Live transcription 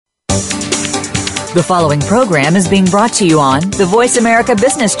The following program is being brought to you on the Voice America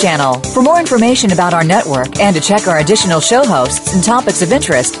Business Channel. For more information about our network and to check our additional show hosts and topics of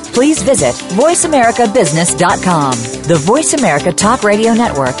interest, please visit voiceamericabusiness.com. The Voice America Talk Radio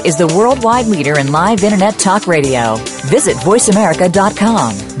Network is the worldwide leader in live Internet talk radio. Visit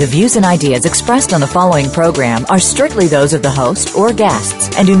voiceamerica.com. The views and ideas expressed on the following program are strictly those of the host or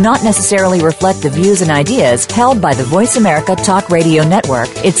guests and do not necessarily reflect the views and ideas held by the Voice America Talk Radio Network,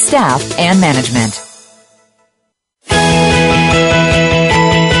 its staff, and management.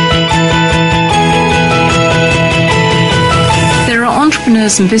 There are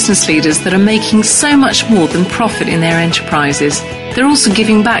entrepreneurs and business leaders that are making so much more than profit in their enterprises. They're also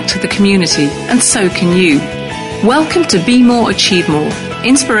giving back to the community, and so can you. Welcome to Be More, Achieve More,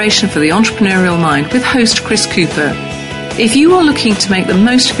 inspiration for the entrepreneurial mind with host Chris Cooper. If you are looking to make the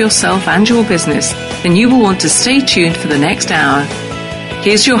most of yourself and your business, then you will want to stay tuned for the next hour.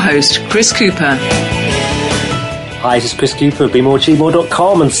 Here's your host, Chris Cooper. Hi, this is Chris Cooper of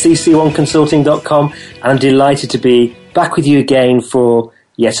BeMoreAchieveMore.com and cc1consulting.com, and I'm delighted to be back with you again for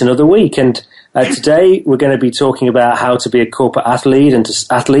yet another week. And today we're going to be talking about how to be a corporate athlete and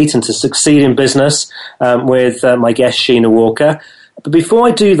to succeed in business with my guest Sheena Walker. But before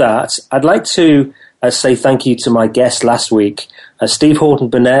I do that, I'd like to say thank you to my guest last week. Steve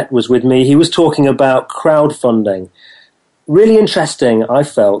Horton-Burnett was with me. He was talking about crowdfunding. Really interesting, I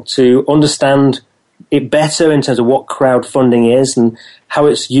felt, to understand it better in terms of what crowdfunding is and how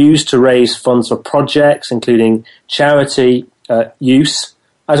it's used to raise funds for projects, including charity use,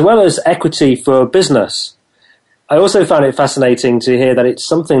 as well as equity for business. I also found it fascinating to hear that it's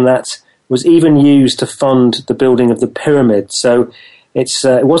something that was even used to fund the building of the pyramid. So it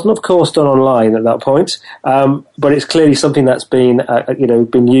wasn't, of course, done online at that point, but it's clearly something that's been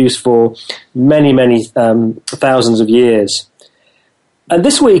used for many thousands of years. And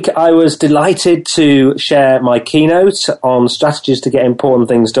this week, I was delighted to share my keynote on strategies to get important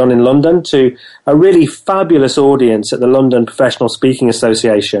things done in London to a really fabulous audience at the London Professional Speaking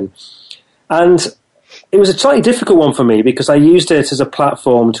Association. And it was a slightly difficult one for me because I used it as a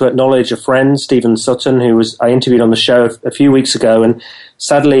platform to acknowledge a friend, Stephen Sutton, who I interviewed on the show a few weeks ago and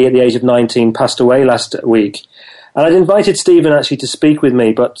sadly at the age of 19 passed away last week. And I'd invited Stephen actually to speak with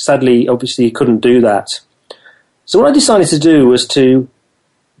me, but sadly, obviously, he couldn't do that. So what I decided to do was to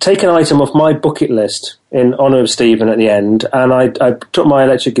take an item off my bucket list in honour of Stephen at the end, and I took my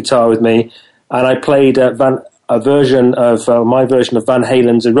electric guitar with me and I played my version of Van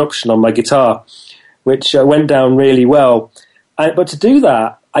Halen's Eruption on my guitar, which went down really well. But to do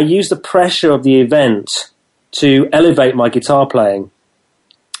that, I used the pressure of the event to elevate my guitar playing.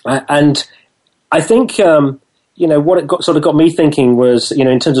 And I think, what it got me thinking was,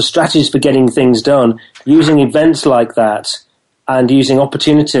 in terms of strategies for getting things done, using events like that and using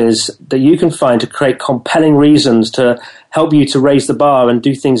opportunities that you can find to create compelling reasons to help you to raise the bar and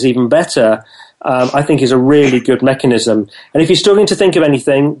do things even better, I think is a really good mechanism. And if you're struggling to think of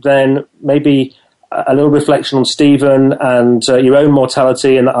anything, then maybe a little reflection on Stephen and your own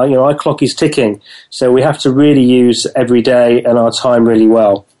mortality. And, our clock is ticking. So we have to really use every day and our time really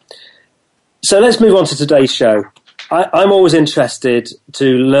well. So let's move on to today's show. I'm always interested to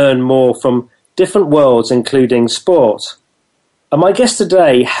learn more from different worlds, including sport. And my guest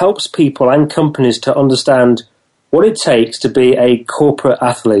today helps people and companies to understand what it takes to be a corporate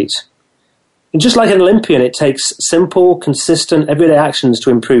athlete. And just like an Olympian, it takes simple, consistent, everyday actions to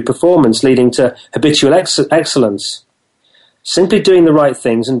improve performance, leading to habitual excellence. Simply doing the right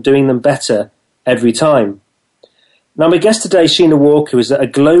things and doing them better every time. Now, my guest today, Sheena Walker, is a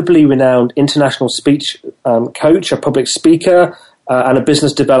globally renowned international speech coach, a public speaker, and a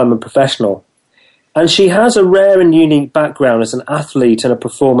business development professional. And she has a rare and unique background as an athlete and a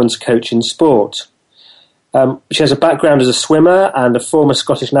performance coach in sport. She has a background as a swimmer and a former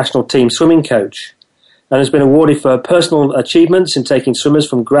Scottish national team swimming coach, and has been awarded for personal achievements in taking swimmers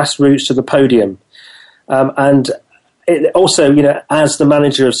from grassroots to the podium. And also, as the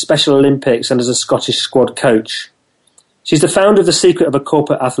manager of Special Olympics and as a Scottish squad coach. She's the founder of The Secret of a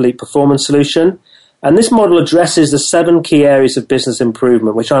Corporate Athlete Performance Solution, and this model addresses the 7 key areas of business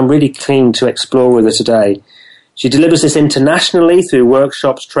improvement, which I'm really keen to explore with her today. She delivers this internationally through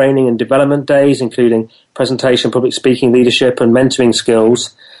workshops, training and development days, including presentation, public speaking, leadership and mentoring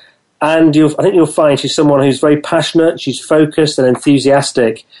skills. And I think you'll find she's someone who's very passionate, she's focused and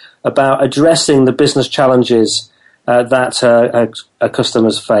enthusiastic about addressing the business challenges that her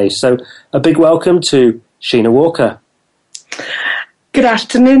customers face. So a big welcome to Sheena Walker. Good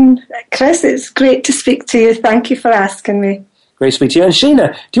afternoon, Chris. It's great to speak to you. Thank you for asking me. Great to speak to you. And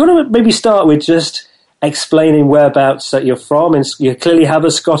Sheena, do you want to maybe start with just explaining whereabouts you're from? And you clearly have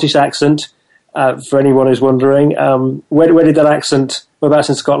a Scottish accent. for anyone who's wondering. Where did that accent, whereabouts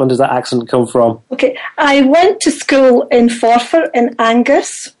in Scotland does that accent come from? Okay, I went to school in Forfar in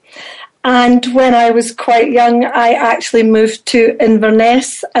Angus. And when I was quite young, I actually moved to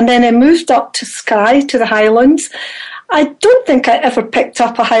Inverness, and then I moved up to Skye, to the Highlands. I don't think I ever picked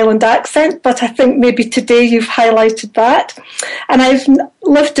up a Highland accent, but I think maybe today you've highlighted that. And I've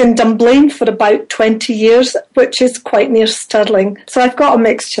lived in Dunblane for about 20 years, which is quite near Stirling. So I've got a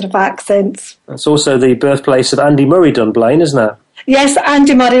mixture of accents. It's also the birthplace of Andy Murray, Dunblane, isn't it? Yes,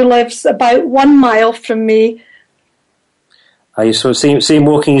 Andy Murray lives about 1 mile from me. You sort of see him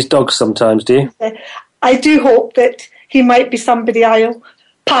walking his dogs sometimes, do you? I do hope that he might be somebody I'll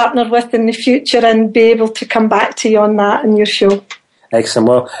partner with in the future and be able to come back to you on that in your show. Excellent.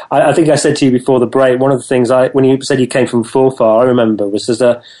 Well, I think I said to you before the break, one of the things when you said you came from Forfar, I remember was as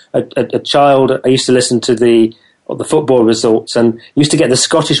a child, I used to listen to the football results and used to get the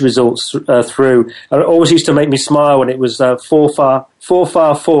Scottish results through. It always used to make me smile when it was Forfar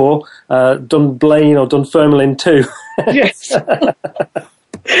 4, Dunblane or Dunfermline 2. Yes.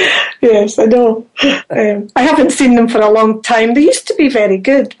 Yes, I know. I haven't seen them for a long time. They used to be very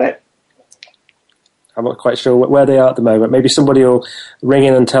good, but I'm not quite sure where they are at the moment. Maybe somebody will ring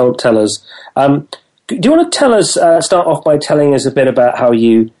in and tell us. Do you want to tell us, start off by telling us a bit about how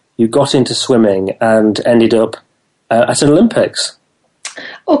you got into swimming and ended up at an Olympics?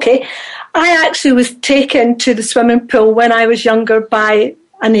 Okay. I actually was taken to the swimming pool when I was younger by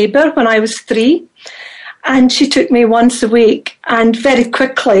a neighbour when I was 3. And she took me once a week, and very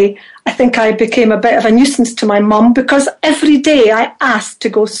quickly I think I became a bit of a nuisance to my mum because every day I asked to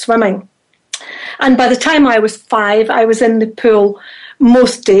go swimming. And by the time I was 5, I was in the pool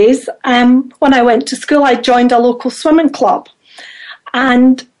most days. When I went to school, I joined a local swimming club.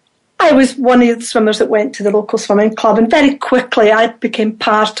 And I was one of the swimmers that went to the local swimming club. And very quickly I became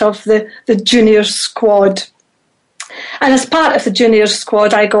part of the junior squad. And as part of the junior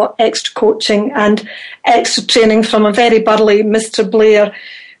squad, I got extra coaching and extra training from a very burly Mr. Blair,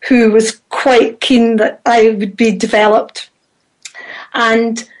 who was quite keen that I would be developed.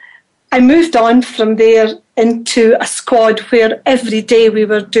 And I moved on from there into a squad where every day we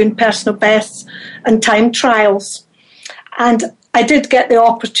were doing personal bests and time trials. And I did get the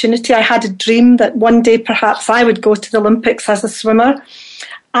opportunity. I had a dream that one day perhaps I would go to the Olympics as a swimmer.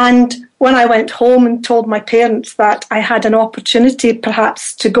 And when I went home and told my parents that I had an opportunity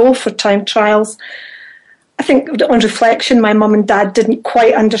perhaps to go for time trials, I think on reflection, my mum and dad didn't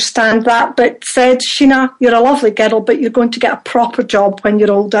quite understand that, but said, Sheena, you're a lovely girl, but you're going to get a proper job when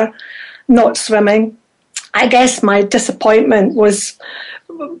you're older, not swimming. I guess my disappointment was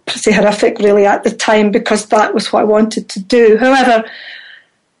pretty horrific really at the time because that was what I wanted to do. However,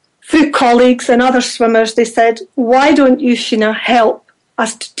 through colleagues and other swimmers, they said, why don't you, Sheena, help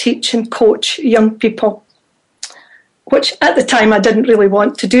us to teach and coach young people, which at the time I didn't really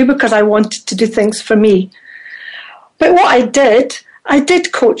want to do because I wanted to do things for me. But what I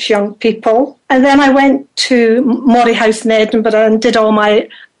did coach young people, and then I went to Moray House in Edinburgh and did all my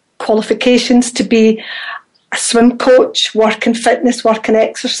qualifications to be a swim coach, work in fitness, work in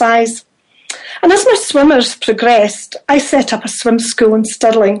exercise. And as my swimmers progressed, I set up a swim school in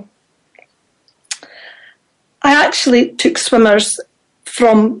Stirling. I actually took swimmers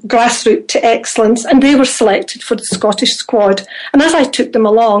from grassroots to excellence, and they were selected for the Scottish squad. And as I took them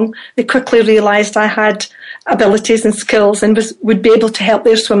along, they quickly realised I had abilities and skills and would be able to help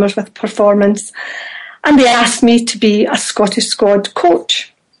their swimmers with performance. And they asked me to be a Scottish squad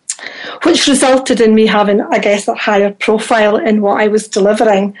coach, which resulted in me having, I guess, a higher profile in what I was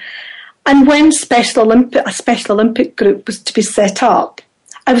delivering. And when a Special Olympic group was to be set up,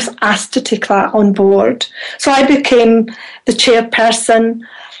 I was asked to take that on board. So I became the chairperson,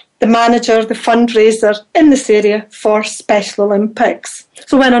 the manager, the fundraiser in this area for Special Olympics.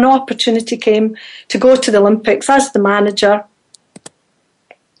 So when an opportunity came to go to the Olympics as the manager,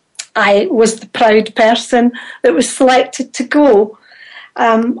 I was the proud person that was selected to go.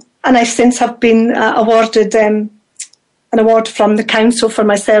 And I since have been awarded an award from the council for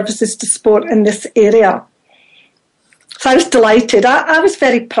my services to sport in this area. So I was delighted. I was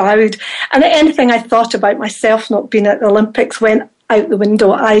very proud. And anything I thought about myself not being at the Olympics went out the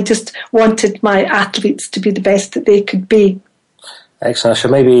window. I just wanted my athletes to be the best that they could be. Excellent. I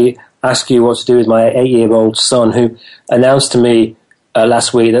should maybe ask you what to do with my 8-year-old son who announced to me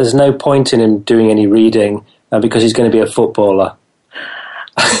last week there's no point in him doing any reading because he's going to be a footballer.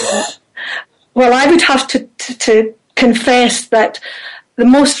 Well, I would have to confess that the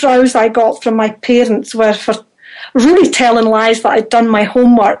most rows I got from my parents were for really telling lies that I'd done my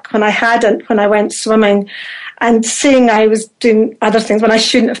homework when I hadn't, when I went swimming. and saying I was doing other things when I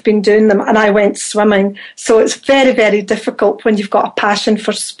shouldn't have been doing them, and I went swimming. So it's very, very difficult when you've got a passion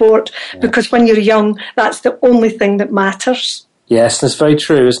for sport, because when you're young, that's the only thing that matters. Yes, that's very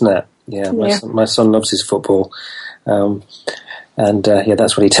true, isn't it? Yeah, my son loves his football.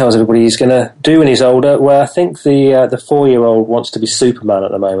 That's what he tells everybody he's going to do when he's older. Well, I think the 4-year-old wants to be Superman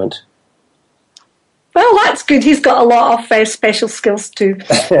at the moment. Well, that's good. He's got a lot of special skills too.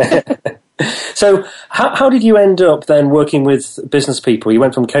 So how did you end up then working with business people? You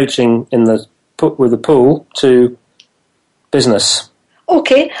went from coaching with the pool to business.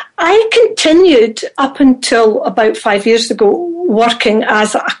 Okay. I continued up until about 5 years ago working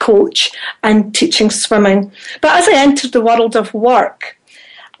as a coach and teaching swimming. But as I entered the world of work,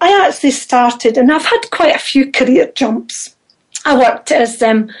 I actually started, and I've had quite a few career jumps. I worked as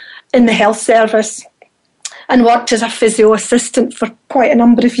in the health service and worked as a physio assistant for quite a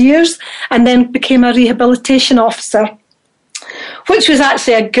number of years, and then became a rehabilitation officer, which was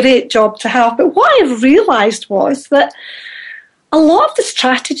actually a great job to have. But what I realised was that a lot of the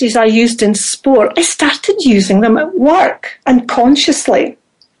strategies I used in sport, I started using them at work and consciously.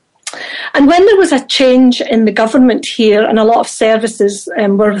 And when there was a change in the government here and a lot of services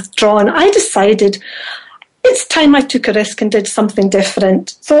were withdrawn, I decided it's time I took a risk and did something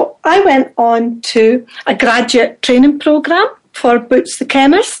different. So I went on to a graduate training programme for Boots the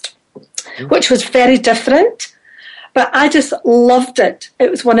Chemist, which was very different. But I just loved it. It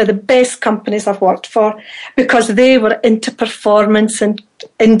was one of the best companies I've worked for, because they were into performance and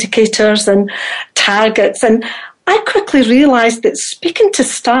indicators and targets. And I quickly realised that speaking to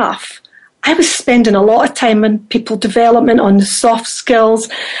staff, I was spending a lot of time on people development, on the soft skills,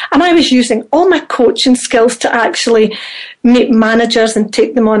 and I was using all my coaching skills to actually meet managers and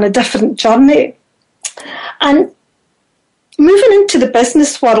take them on a different journey. And moving into the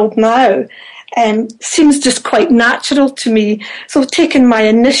business world now, seems just quite natural to me. So taking my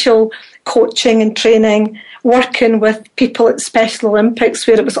initial coaching and training, working with people at Special Olympics,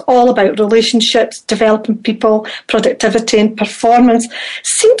 where it was all about relationships, developing people, productivity and performance,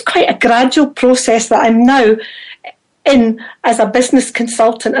 seemed quite a gradual process that I'm now in as a business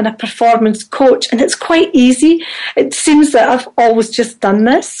consultant and a performance coach. And it's quite easy. It seems that I've always just done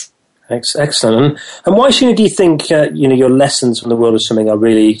this. Excellent. And why, Sheena, do you think your lessons from the world of swimming are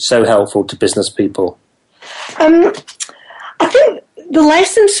really so helpful to business people? I think the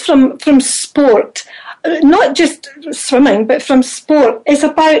lessons from sport, not just swimming, but from sport, is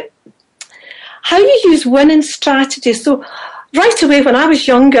about how you use winning strategies. So right away, when I was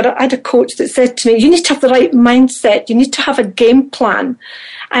younger, I had a coach that said to me, you need to have the right mindset. You need to have a game plan.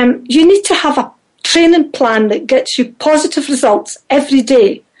 You need to have a training plan that gets you positive results every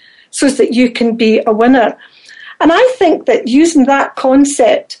day, so that you can be a winner. And I think that using that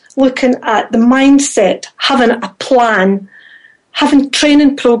concept, looking at the mindset, having a plan, having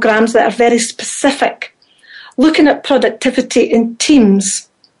training programs that are very specific, looking at productivity in teams,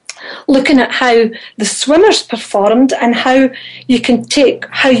 looking at how the swimmers performed and how you can take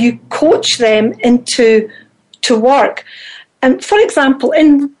how you coach them into work. And for example,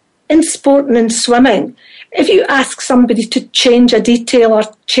 in sport and in swimming, if you ask somebody to change a detail or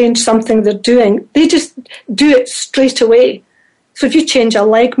change something they're doing, they just do it straight away. So if you change a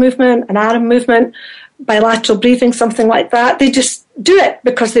leg movement, an arm movement, bilateral breathing, something like that, they just do it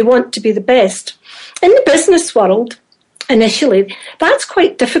because they want to be the best. In the business world, initially, that's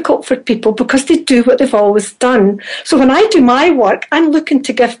quite difficult for people because they do what they've always done. So when I do my work, I'm looking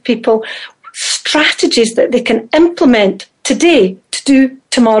to give people strategies that they can implement today to do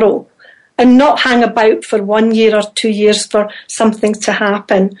tomorrow, and not hang about for 1 year or 2 years for something to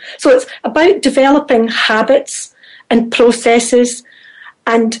happen. So it's about developing habits and processes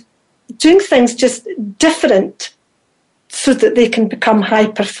and doing things just different so that they can become high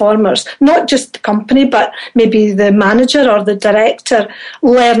performers. Not just the company, but maybe the manager or the director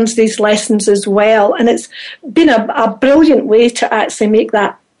learns these lessons as well. And it's been a brilliant way to actually make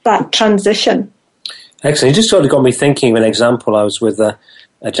that transition. Excellent. You just sort of got me thinking of an example. I was with a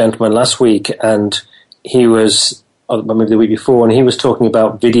gentleman last week, and he was, or maybe the week before, and he was talking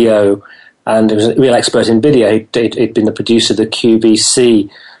about video, and he was a real expert in video. He'd been the producer of the QVC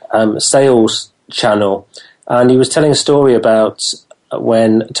sales channel, and he was telling a story about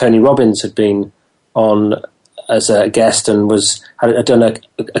when Tony Robbins had been on as a guest and had done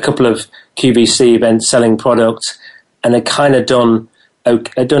a couple of QVC events selling products, and had kind of done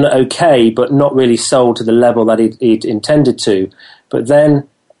it okay, but not really sold to the level that he'd intended to. But then,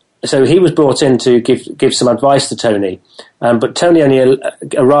 so he was brought in to give some advice to Tony, but Tony only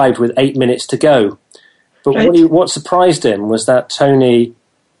arrived with 8 minutes to go. But what surprised him was that Tony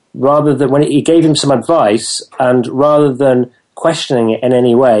rather than when he gave him some advice, and rather than questioning it in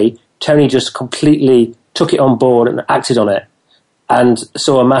any way, Tony just completely took it on board and acted on it, and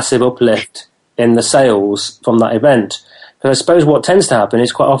saw a massive uplift in the sales from that event. But I suppose what tends to happen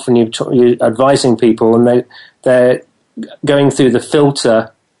is quite often you're advising people, and they're going through the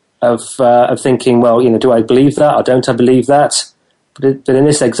filter of thinking, well, do I believe that or don't I believe that? But in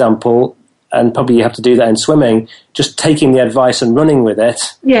this example, and probably you have to do that in swimming, just taking the advice and running with it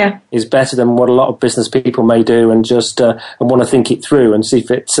is better than what a lot of business people may do, and just and want to think it through and see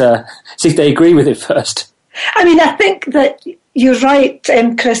if they agree with it first. I mean, I think that you're right,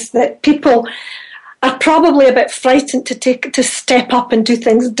 Chris, that people are probably a bit frightened to step up and do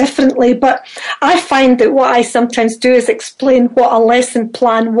things differently. But I find that what I sometimes do is explain what a lesson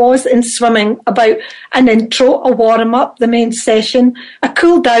plan was in swimming about an intro, a warm-up, the main session, a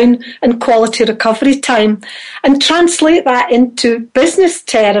cool-down and quality recovery time, and translate that into business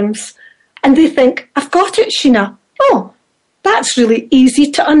terms. And they think, I've got it, Sheena. Oh, that's really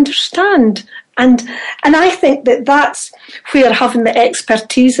easy to understand. And I think that that's where having the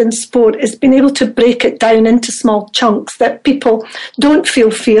expertise in sport is being able to break it down into small chunks, that people don't feel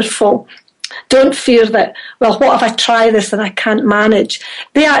fearful, don't fear that, well, what if I try this and I can't manage?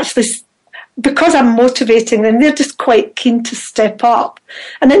 They actually, because I'm motivating them, they're just quite keen to step up.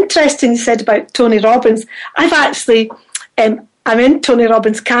 And interesting you said about Tony Robbins. I've actually... I'm in Tony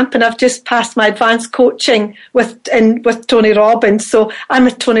Robbins' camp, and I've just passed my advanced coaching with Tony Robbins, so I'm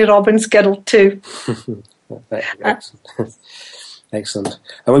a Tony Robbins girl too. Excellent.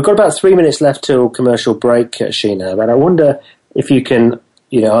 And we've got about 3 minutes left till commercial break, Sheena. But I wonder if you can,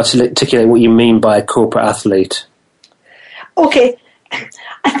 articulate what you mean by a corporate athlete. Okay,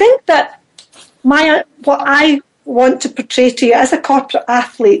 I think that what I want to portray to you as a corporate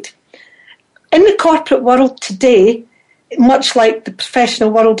athlete in the corporate world today, much like the professional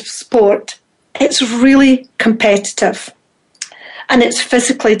world of sport, it's really competitive, and it's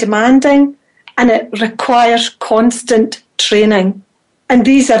physically demanding, and it requires constant training. And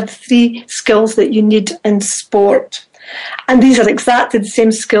these are the 3 skills that you need in sport. And these are exactly the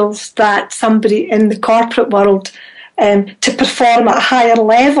same skills that somebody in the corporate world, to perform at a higher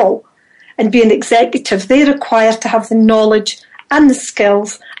level and be an executive, they require to have the knowledge and the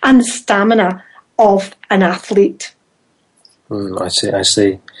skills and the stamina of an athlete. I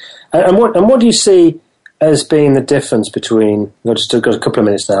see. And what do you see as being the difference between? We've just got a couple of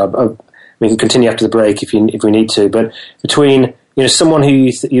minutes now. We can continue after the break if we need to. But between someone who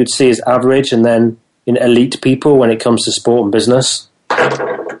you'd see as average and then elite people when it comes to sport and business.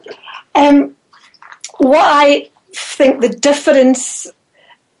 What I think the difference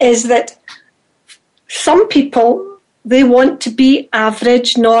is that some people, they want to be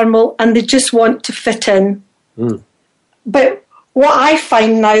average, normal, and they just want to fit in. But what I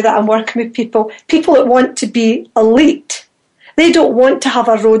find now that I'm working with people that want to be elite, they don't want to have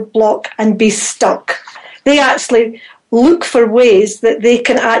a roadblock and be stuck. They actually look for ways that they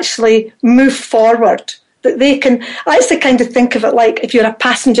can actually move forward, that they can, I actually kind of think of it like if you're a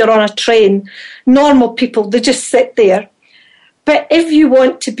passenger on a train, normal people, they just sit there. But if you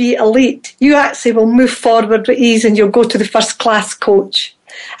want to be elite, you actually will move forward with ease and you'll go to the first class coach.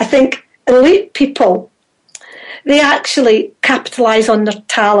 I think elite people, they actually capitalise on their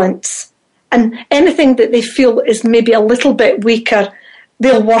talents, and anything that they feel is maybe a little bit weaker,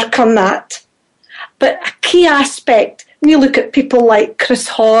 they'll work on that. But a key aspect, when you look at people like Chris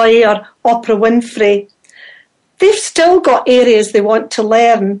Hoy or Oprah Winfrey, they've still got areas they want to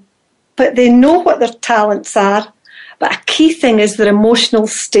learn, but they know what their talents are. But a key thing is their emotional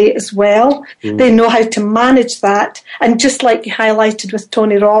state as well. They know how to manage that. And just like you highlighted with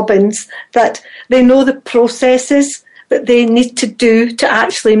Tony Robbins, that they know the processes that they need to do to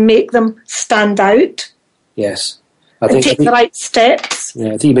actually make them stand out. Yes. I think take the right steps. Yeah,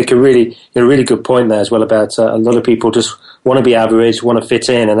 I think you make a really good point there as well about a lot of people just want to be average, want to fit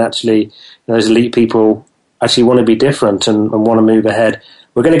in, and actually those elite people actually want to be different and want to move ahead.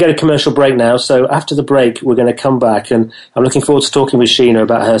 We're going to get a commercial break now, so after the break we're going to come back, and I'm looking forward to talking with Sheena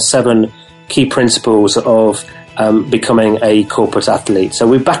about her 7 key principles of becoming a corporate athlete. So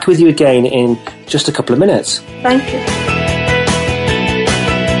we're back with you again in just a couple of minutes. Thank you.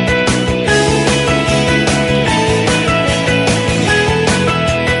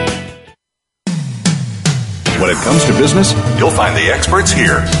 When it comes to business, you'll find the experts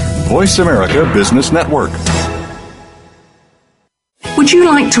here. Voice America Business Network. Would you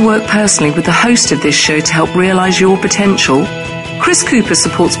like to work personally with the host of this show to help realize your potential? Chris Cooper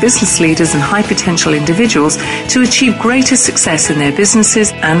supports business leaders and high potential individuals to achieve greater success in their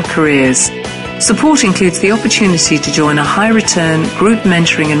businesses and careers. Support includes the opportunity to join a high-return group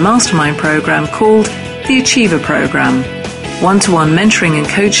mentoring and mastermind program called the Achiever Program. One-to-one mentoring and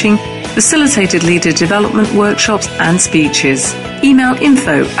coaching, facilitated leader development workshops and speeches. Email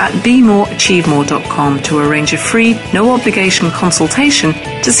info@bemoreachievemore.com to arrange a free, no-obligation consultation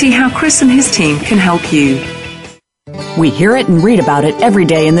to see how Chris and his team can help you. We hear it and read about it every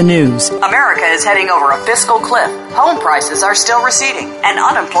day in the news. America is heading over a fiscal cliff. Home prices are still receding and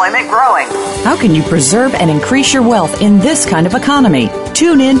unemployment growing. How can you preserve and increase your wealth in this kind of economy?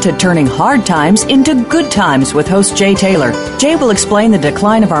 Tune in to Turning Hard Times into Good Times with host Jay Taylor. Jay will explain the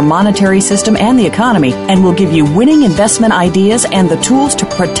decline of our monetary system and the economy and will give you winning investment ideas and the tools to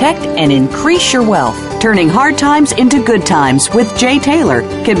protect and increase your wealth. Turning Hard Times into Good Times with Jay Taylor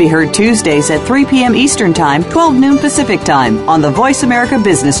can be heard Tuesdays at 3 p.m. Eastern Time, 12 noon Pacific Time on the Voice America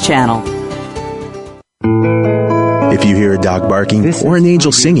Business Channel. If you hear a dog barking or an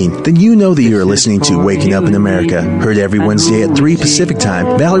angel singing, then you know that you are listening to Waking Up in America. Heard every Wednesday at 3 Pacific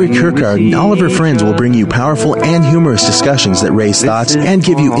Time, Valerie Kirkard and all of her friends will bring you powerful and humorous discussions that raise thoughts and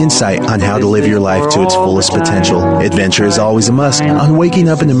give you insight on how to live your life to its fullest potential. Adventure is always a must on Waking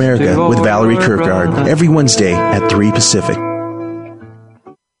Up in America with Valerie Kirkard every Wednesday at 3 Pacific.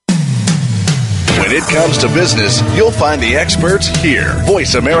 When it comes to business, you'll find the experts here.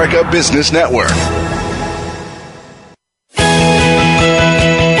 Voice America Business Network.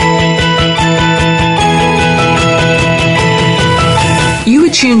 You are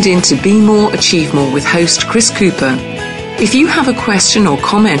tuned in to Be More, Achieve More with host Chris Cooper. If you have a question or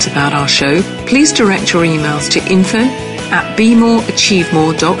comment about our show, please direct your emails to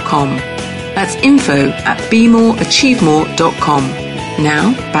info@bemoreachievemore.com. That's info@bemoreachievemore.com.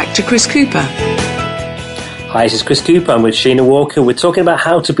 Now, back to Chris Cooper. Hi, this is Chris Cooper. I'm with Sheena Walker. We're talking about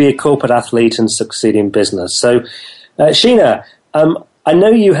how to be a corporate athlete and succeed in business. So, Sheena, I know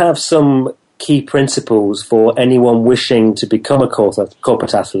you have some key principles for anyone wishing to become a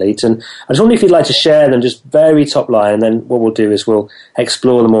corporate athlete, and I just wonder if you'd like to share them just very top line, and then what we'll do is we'll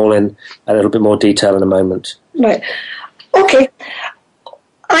explore them all in a little bit more detail in a moment. Right. Okay.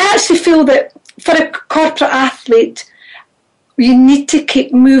 I actually feel that for a corporate athlete, you need to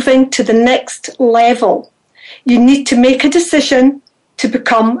keep moving to the next level. You need to make a decision to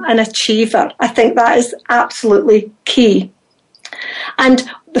become an achiever. I think that is absolutely key. And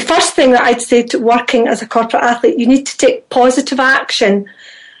the first thing that I'd say to working as a corporate athlete, you need to take positive action.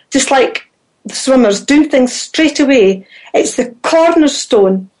 Just like the swimmers, doing things straight away. It's the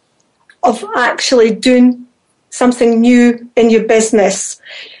cornerstone of actually doing something new in your business.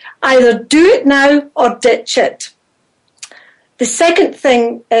 Either do it now or ditch it. The second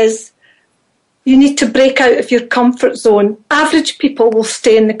thing is you need to break out of your comfort zone. Average people will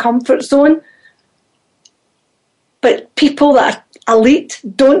stay in the comfort zone, but people that are elite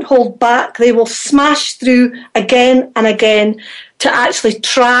don't hold back. They will smash through again and again to actually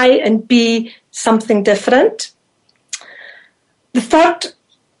try and be something different. The third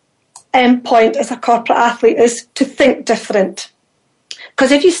point as a corporate athlete is to think different.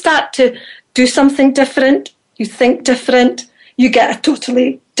 Because if you start to do something different, you think different, you get a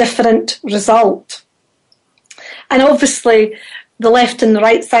totally different result. And obviously, the left and the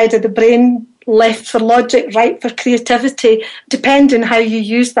right side of the brain, left for logic, right for creativity, depending how you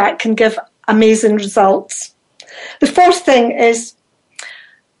use that, can give amazing results. The fourth thing is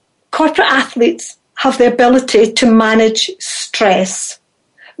corporate athletes have the ability to manage stress.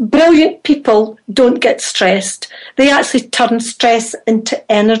 Brilliant people don't get stressed. They actually turn stress into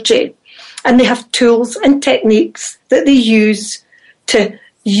energy. And they have tools and techniques that they use to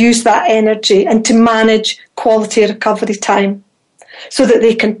use that energy and to manage quality recovery time so that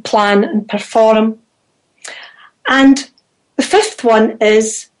they can plan and perform. And the fifth one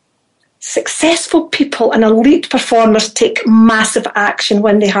is successful people and elite performers take massive action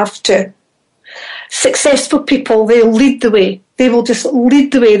when they have to. Successful people, they'll lead the way. They will just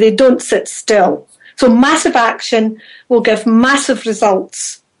lead the way. They don't sit still. So massive action will give massive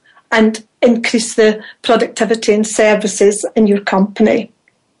results and increase the productivity and services in your company.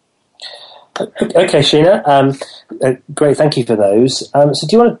 Okay, Sheena, great, thank you for those. So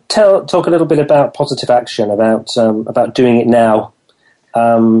do you want to talk a little bit about positive action, about doing it now,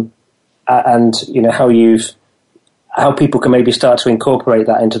 and you know how people can maybe start to incorporate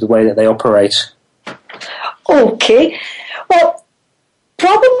that into the way that they operate? Okay, well,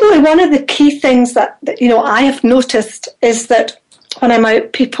 probably one of the key things that I have noticed is that when I'm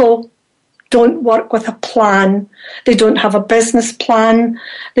out, people don't work with a plan. They don't have a business plan.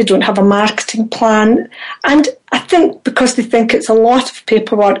 They don't have a marketing plan. And I think because they think it's a lot of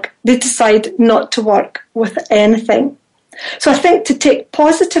paperwork, they decide not to work with anything. So I think to take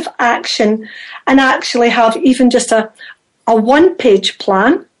positive action and actually have even just a one-page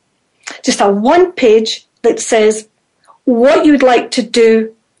plan, just a one page that says what you would like to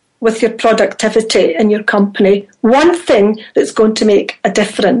do with your productivity in your company, one thing that's going to make a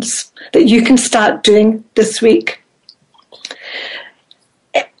difference that you can start doing this week.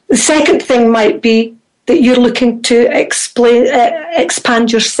 The second thing might be that you're looking to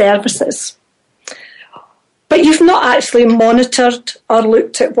expand your services. But you've not actually monitored or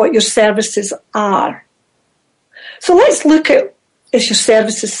looked at what your services are. So let's look at, is your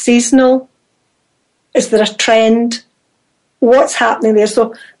services seasonal? Is there a trend? What's happening there?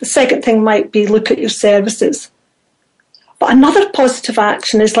 So the second thing might be look at your services. But another positive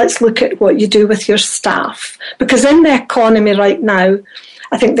action is let's look at what you do with your staff. Because in the economy right now,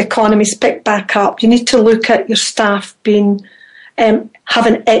 I think the economy's picked back up. You need to look at your staff being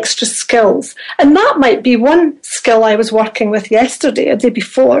having extra skills. And that might be one skill I was working with yesterday, a day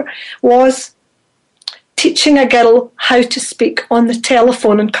before, was teaching a girl how to speak on the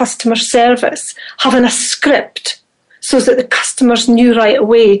telephone in customer service, having a script so that the customers knew right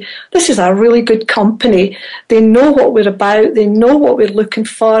away, this is a really good company. They know what we're about. They know what we're looking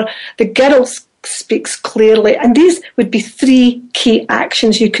for. The girl speaks clearly. And these would be 3 key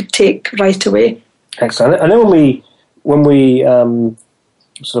actions you could take right away. Excellent. I know when we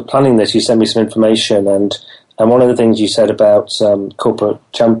sort of planning this, you sent me some information, and one of the things you said about corporate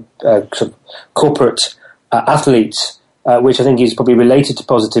athletes, which I think is probably related to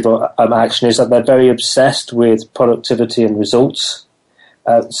positive action, is that they're very obsessed with productivity and results.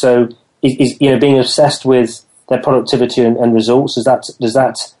 So, is being obsessed with their productivity and results, does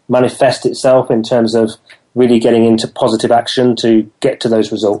that manifest itself in terms of really getting into positive action to get to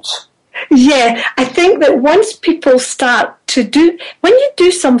those results? Yeah, I think that once people start to when you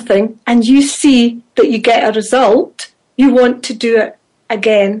do something and you see that you get a result, you want to do it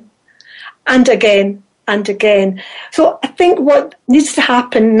again and again and again. So I think what needs to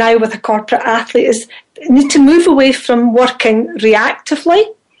happen now with a corporate athlete is need to move away from working reactively,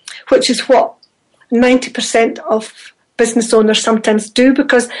 which is what 90% of business owners sometimes do,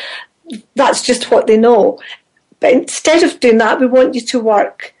 because that's just what they know. But instead of doing that, we want you to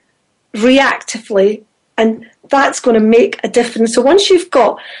work reactively, and that's going to make a difference. So once you've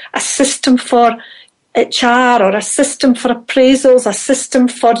got a system for HR or a system for appraisals, a system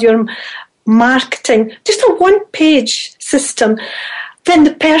for your marketing, just a one-page system, then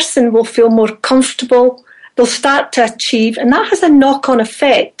the person will feel more comfortable. They'll start to achieve, and that has a knock-on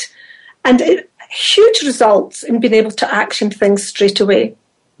effect and huge results in being able to action things straight away.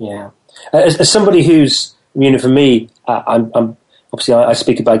 Yeah. As somebody who's, for me, I'm obviously, I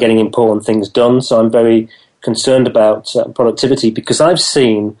speak about getting important things done, so I'm very concerned about productivity, because I've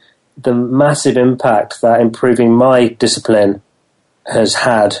seen the massive impact that improving my discipline has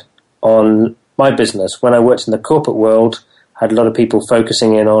had on my business. When I worked in the corporate world, I had a lot of people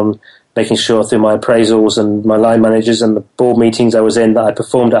focusing in on making sure through my appraisals and my line managers and the board meetings I was in that I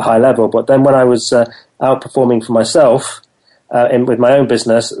performed at high level. But then when I was outperforming for myself with my own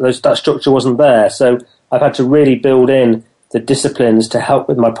business, that structure wasn't there. So I've had to really build in the disciplines to help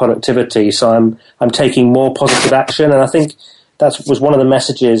with my productivity. So I'm taking more positive action, and I think that was one of the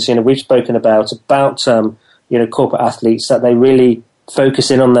messages we've spoken about corporate athletes, that they really focus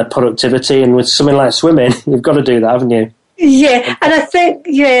in on their productivity. And with something like swimming, you've got to do that, haven't you? Yeah, and I think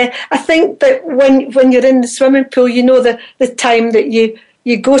that when you're in the swimming pool, the time that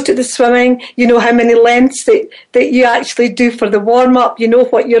you go to the swimming, how many lengths that you actually do for the warm up,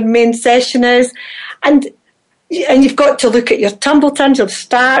 what your main session is, and you've got to look at your tumble turns, your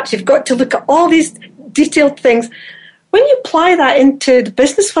starts, you've got to look at all these detailed things. When you apply that into the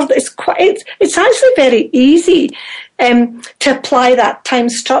business world, it's actually very easy to apply that time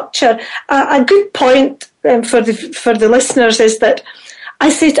structure. A good point for the listeners is that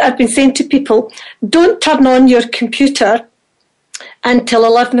I've been saying to people, don't turn on your computer until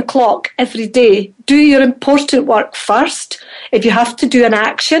 11 o'clock every day. Do your important work first. If you have to do an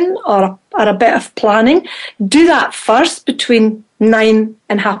action or a bit of planning, do that first between 9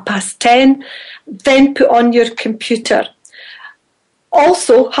 and 10:30. Then put on your computer.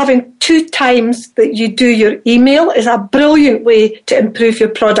 Also, having 2 times that you do your email is a brilliant way to improve your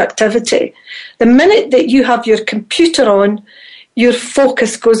productivity. The minute that you have your computer on, your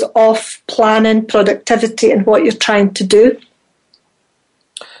focus goes off planning, productivity, and what you're trying to do.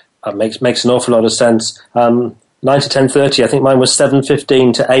 That makes an awful lot of sense. 9 to 10:30. I think mine was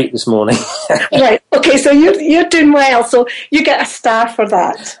 7:15 to 8 this morning. Right. Okay, so you're doing well, so you get a star for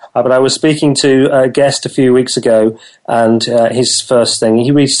that. But I was speaking to a guest a few weeks ago, and his first thing, he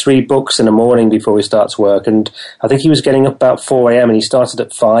reads 3 books in the morning before he starts work, and I think he was getting up about 4 a.m. and he started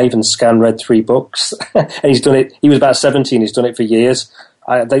at 5 and read 3 books, and he's done it. He was about 17, he's done it for years.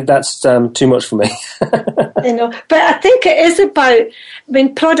 I think that's too much for me. But I think it is about,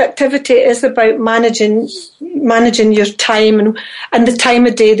 productivity is about managing your time and the time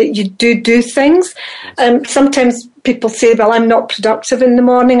of day that you do things. Sometimes people say, well, I'm not productive in the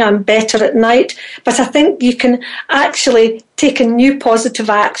morning, I'm better at night. But I think you can actually take a new positive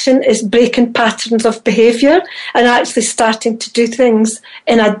action is breaking patterns of behaviour and actually starting to do things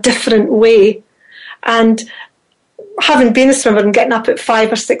in a different way. And having been a swimmer and getting up at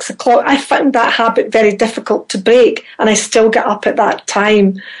 5 or 6 o'clock, I found that habit very difficult to break, and I still get up at that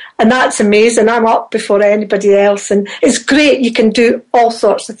time. And that's amazing. I'm up before anybody else, and it's great. You can do all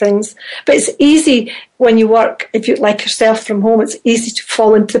sorts of things. But it's easy when you work, if you like yourself from home, it's easy to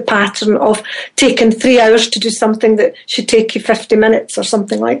fall into the pattern of taking 3 hours to do something that should take you 50 minutes or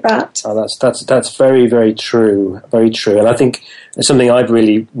something like that. Oh, that's very, very true. Very true. And I think something I've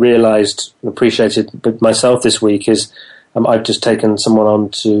really realised and appreciated with myself this week is I've just taken someone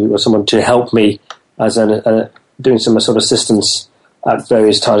to help me as doing some sort of assistance at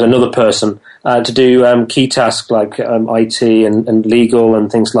various times, another person, to do key tasks like IT and legal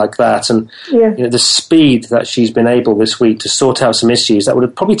and things like that. And the speed that she's been able this week to sort out some issues that would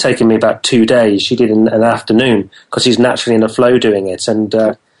have probably taken me about 2 days, she did in an afternoon, because she's naturally in the flow doing it. And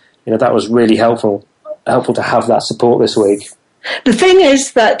that was really helpful to have that support this week. The thing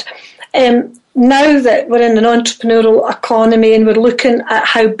is that now that we're in an entrepreneurial economy and we're looking at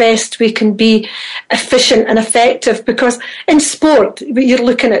how best we can be efficient and effective, because in sport you're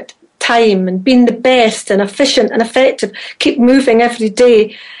looking at time and being the best and efficient and effective, keep moving every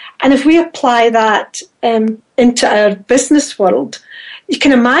day. And if we apply that into our business world, you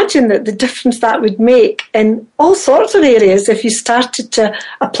can imagine that the difference that would make in all sorts of areas if you started to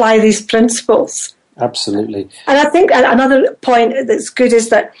apply these principles. Absolutely. And I think another point that's good is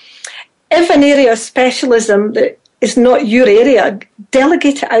that if an area of specialism that is not your area,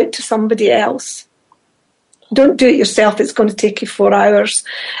 delegate it out to somebody else. Don't do it yourself. It's going to take you 4 hours.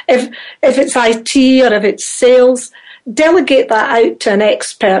 If it's IT or if it's sales, delegate that out to an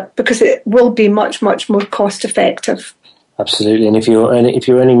expert, because it will be much, much more cost effective. Absolutely. And if you're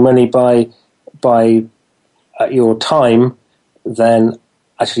earning money by your time, then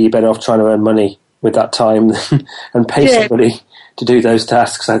actually you're better off trying to earn money with that time and pay somebody to do those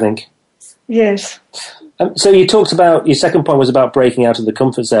tasks, I think. Yes. So you talked about, your second point was about breaking out of the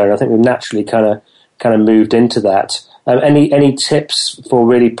comfort zone. I think we've naturally kind of moved into that. Any tips for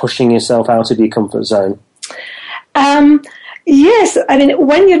really pushing yourself out of your comfort zone? Yes.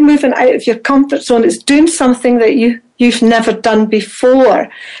 When you're moving out of your comfort zone, it's doing something that you've never done before.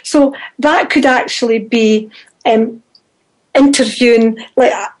 So that could actually be interviewing,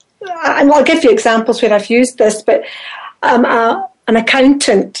 and I'll give you examples where I've used this, but an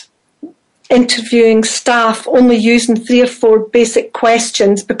accountant interviewing staff only using 3 or 4 basic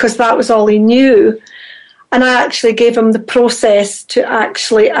questions because that was all he knew. And I actually gave him the process to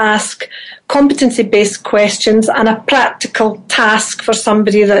actually ask competency-based questions and a practical task for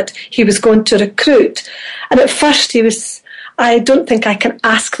somebody that he was going to recruit. And at first I don't think I can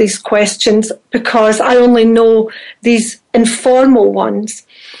ask these questions because I only know these informal ones.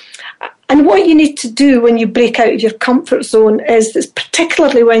 And what you need to do when you break out of your comfort zone is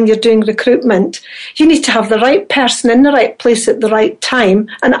particularly when you're doing recruitment, you need to have the right person in the right place at the right time,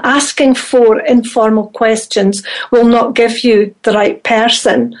 and asking for informal questions will not give you the right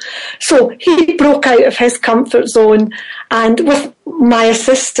person. So he broke out of his comfort zone and with my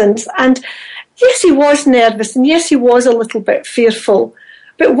assistance, and yes, he was nervous, and yes, he was a little bit fearful,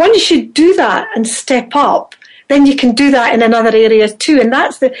 but once you do that and step up, then you can do that in another area too. And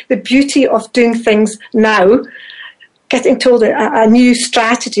that's the beauty of doing things now, getting told a new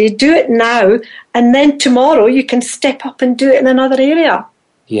strategy, do it now, and then tomorrow you can step up and do it in another area.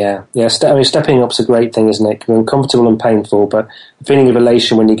 Yeah. Stepping up's a great thing, isn't it? Uncomfortable and painful, but a feeling of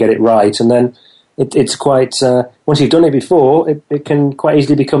elation when you get it right. And then it's quite, once you've done it before, it can quite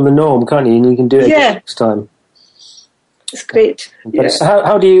easily become the norm, can't you? And you can do it again next time. It's great. But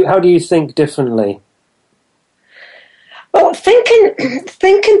how do you think differently? Well,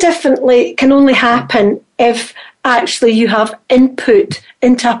 thinking differently can only happen if actually you have input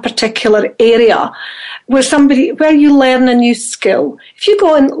into a particular area where you learn a new skill. If you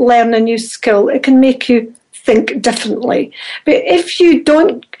go and learn a new skill, it can make you think differently. But if you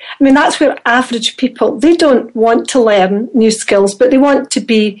don't, that's where average people, they don't want to learn new skills, but they want to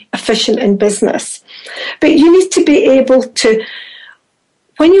be efficient in business. But you need to be able to,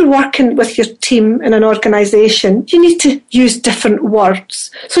 when you're working with your team in an organisation, you need to use different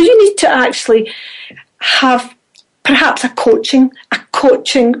words. So you need to actually have perhaps a coaching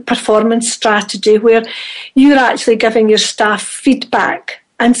performance strategy where you're actually giving your staff feedback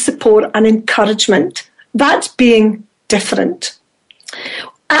and support and encouragement. That's being different.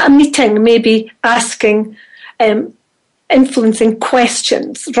 At a meeting, maybe asking influencing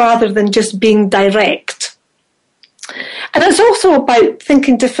questions rather than just being direct. And it's also about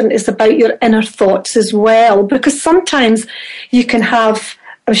thinking different is about your inner thoughts as well, because sometimes you can have,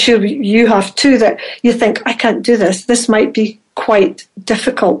 I'm sure you have too, that you think, I can't do this. This might be quite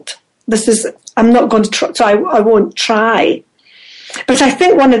difficult. I'm not going to try, so I won't try. But I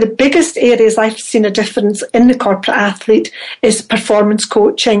think one of the biggest areas I've seen a difference in the corporate athlete is performance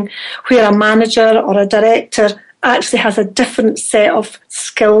coaching, where a manager or a director actually has a different set of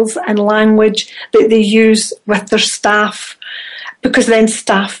skills and language that they use with their staff, because then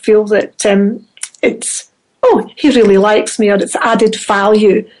staff feel that he really likes me, or it's added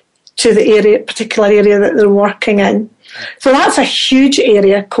value to the particular area that they're working in. So that's a huge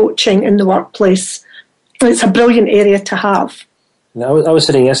area, coaching in the workplace. It's a brilliant area to have. I was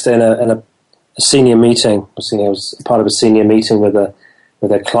sitting yesterday in a senior meeting. I was part of a senior meeting with a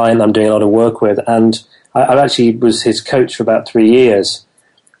client I'm doing a lot of work with, and I actually was his coach for about 3 years,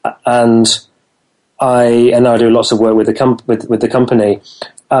 and I do lots of work with the company.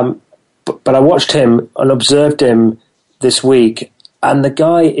 But I watched him and observed him this week, and the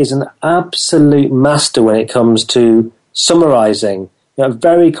guy is an absolute master when it comes to summarising. A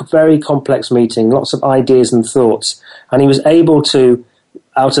very, very complex meeting, lots of ideas and thoughts, and he was able to,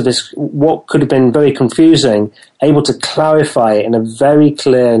 out of this, what could have been very confusing, able to clarify it in a very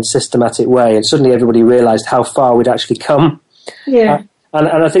clear and systematic way, and suddenly everybody realised how far we'd actually come. Yeah. And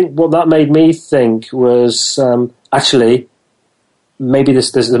I think what that made me think was actually maybe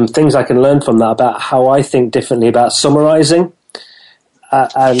there's some things I can learn from that about how I think differently about summarising,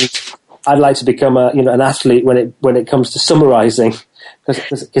 and I'd like to become an athlete when it comes to summarising,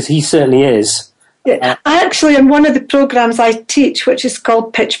 because he certainly is. Yeah. Actually, in one of the programs I teach, which is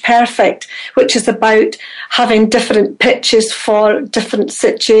called Pitch Perfect, which is about having different pitches for different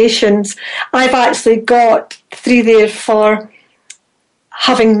situations, I've actually got 3 there for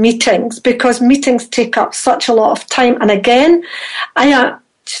having meetings, because meetings take up such a lot of time. And again, I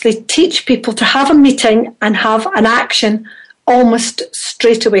actually teach people to have a meeting and have an action almost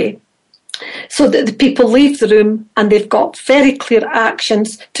straight away, so that the people leave the room and they've got very clear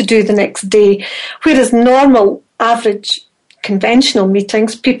actions to do the next day. Whereas normal, average, conventional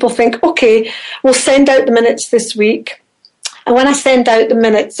meetings, people think, okay, we'll send out the minutes this week. And when I send out the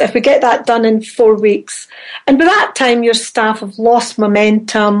minutes, if we get that done in 4 weeks, and by that time your staff have lost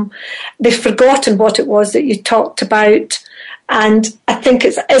momentum, they've forgotten what it was that you talked about. And I think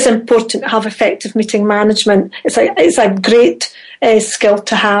it is important to have effective meeting management. It's a great skill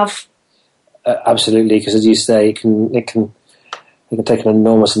to have. Absolutely, because as you say, it can take an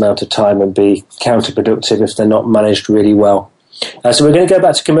enormous amount of time and be counterproductive if they're not managed really well. So we're going to go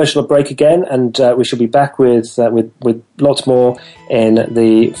back to commercial break again, and we shall be back with lots more in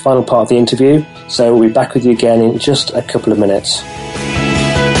the final part of the interview. So we'll be back with you again in just a couple of minutes.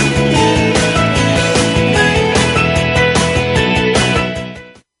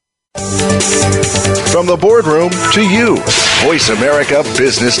 From the boardroom to you, Voice America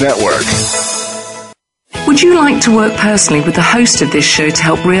Business Network. Would you like to work personally with the host of this show to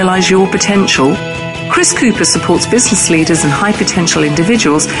help realize your potential? Chris Cooper supports business leaders and high potential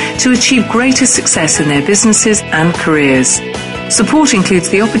individuals to achieve greater success in their businesses and careers. Support includes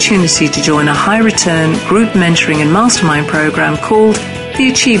the opportunity to join a high return group mentoring and mastermind program called the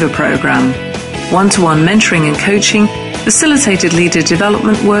Achiever Program. One-to-one mentoring and coaching, facilitated leader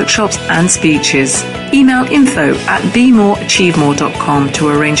development workshops and speeches. Email info@bemoreachievemore.com to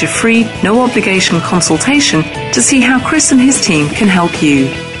arrange a free, no-obligation consultation to see how Chris and his team can help you.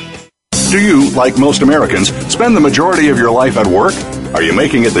 Do you, like most Americans, spend the majority of your life at work? Are you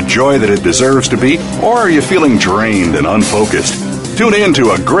making it the joy that it deserves to be, or are you feeling drained and unfocused? Tune in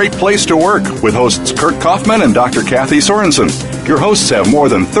to A Great Place to Work with hosts Kurt Kaufman and Dr. Kathy Sorensen. Your hosts have more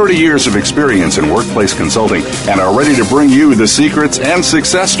than 30 years of experience in workplace consulting and are ready to bring you the secrets and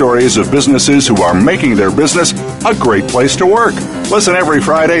success stories of businesses who are making their business a great place to work. Listen every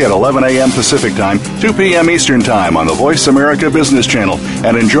Friday at 11 a.m. Pacific Time, 2 p.m. Eastern Time on the Voice America Business Channel,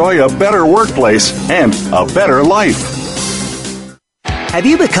 and enjoy a better workplace and a better life. Have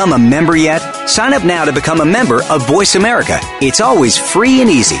you become a member yet? Sign up now to become a member of Voice America. It's always free and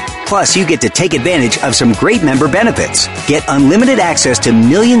easy. Plus, you get to take advantage of some great member benefits. Get unlimited access to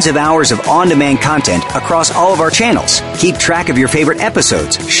millions of hours of on-demand content across all of our channels. Keep track of your favorite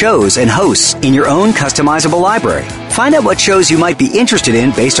episodes, shows, and hosts in your own customizable library. Find out what shows you might be interested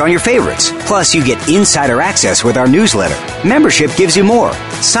in based on your favorites. Plus, you get insider access with our newsletter. Membership gives you more.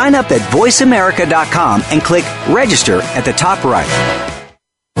 Sign up at voiceamerica.com and click register at the top right.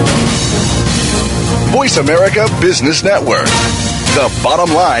 Voice America Business Network, the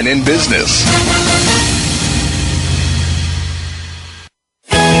bottom line in business.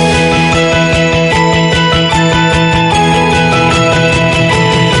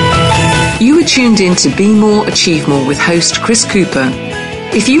 You are tuned in to Be More, Achieve More with host Chris Cooper.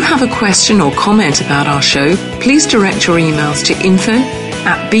 If you have a question or comment about our show, please direct your emails to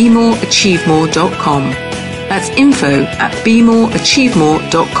info@bemoreachievemore.com. That's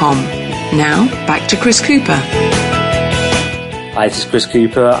info@bemoreachievemore.com. Now, back to Chris Cooper. Hi, this is Chris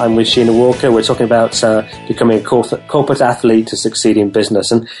Cooper. I'm with Sheena Walker. We're talking about becoming a corporate athlete to succeed in business.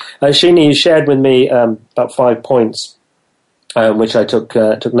 And Sheena, you shared with me about 5 points, which I took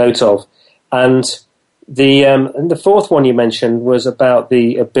note of. And the fourth one you mentioned was about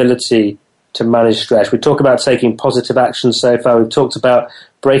the ability to manage stress. We talked about taking positive action so far. We've talked about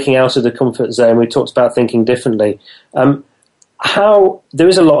breaking out of the comfort zone. We've talked about thinking differently. How there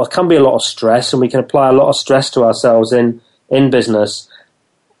is can be a lot of stress, and we can apply a lot of stress to ourselves in business.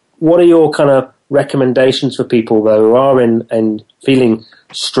 What are your kind of recommendations for people, though, who are in feeling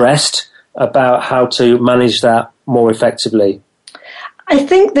stressed about how to manage that more effectively? I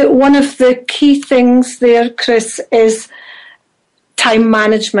think that one of the key things there, Chris, is time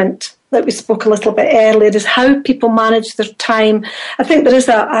management that we spoke a little bit earlier, is how people manage their time. I think there is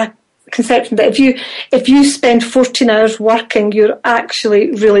a conception that if you spend 14 hours working, you're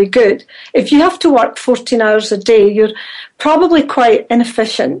actually really good. If you have to work 14 hours a day, you're probably quite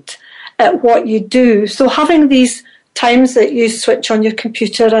inefficient at what you do. So having these times that you switch on your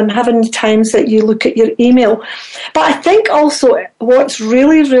computer and having times that you look at your email. But I think also what's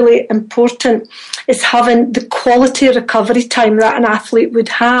really, really important is having the quality recovery time that an athlete would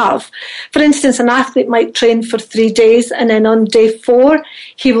have. For instance, an athlete might train for 3 days and then on day 4,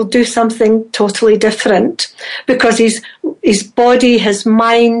 he will do something totally different because his body, his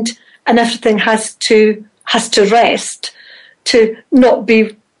mind and everything has to rest to not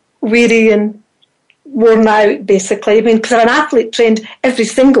be weary and worn out, basically. I mean, because if an athlete trained every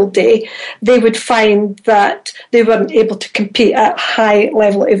single day, they would find that they weren't able to compete at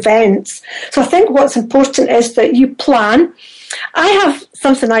high-level events. So I think what's important is that you plan. I have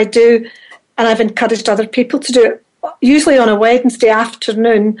something I do, and I've encouraged other people to do it. Usually on a Wednesday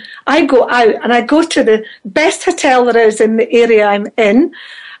afternoon, I go out and I go to the best hotel there is in the area I'm in.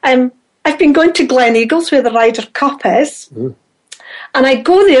 I've been going to Glen Eagles, where the Ryder Cup is, and I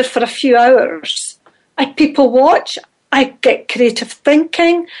go there for a few hours. I people watch, I get creative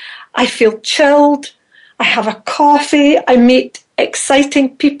thinking, I feel chilled, I have a coffee, I meet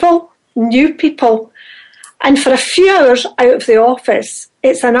exciting people, new people, and for a few hours out of the office,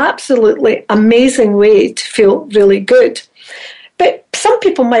 it's an absolutely amazing way to feel really good. But some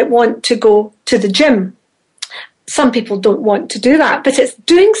people might want to go to the gym. Some people don't want to do that, but it's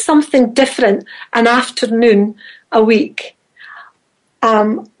doing something different an afternoon a week,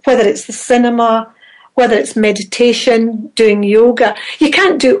 whether it's the cinema, whether it's meditation, doing yoga. You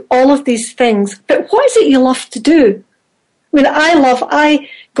can't do all of these things, but what is it you love to do? I mean, I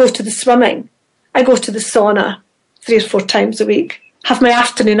go to the swimming. I go to the sauna 3 or 4 times a week, have my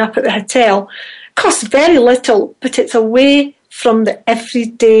afternoon up at the hotel. It costs very little, but it's away from the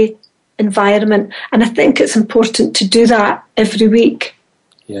everyday environment. And I think it's important to do that every week.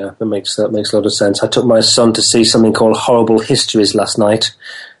 Yeah, that makes a lot of sense. I took my son to see something called Horrible Histories last night,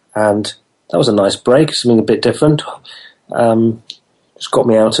 and that was a nice break, something a bit different. Just got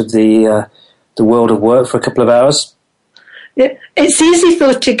me out of the world of work for a couple of hours. Yeah, it's easy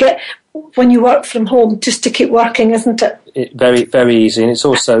though to get when you work from home, just to keep working, isn't it? Very, very easy, and it's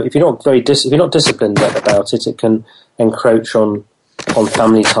also if you're not disciplined about it, it can encroach on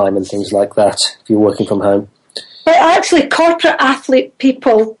family time and things like that if you're working from home. But actually, corporate athlete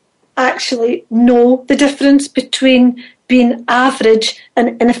people actually know the difference between being average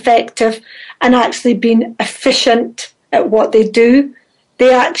and ineffective and actually being efficient at what they do.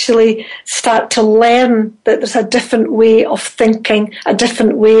 They actually start to learn that there's a different way of thinking, a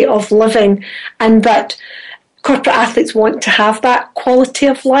different way of living, and that corporate athletes want to have that quality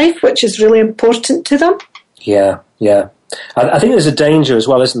of life, which is really important to them. Yeah. I think there's a danger as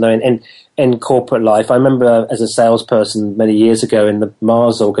well, isn't there, in corporate life. I remember as a salesperson many years ago in the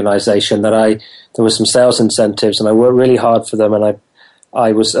Mars organization that there were some sales incentives, and I worked really hard for them, and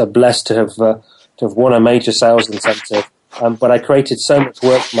I was blessed to have won a major sales incentive. But I created so much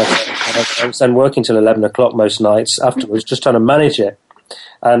work for myself, and I was then working till 11 o'clock most nights afterwards, just trying to manage it.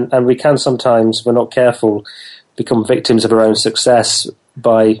 And we can sometimes, if we're not careful, become victims of our own success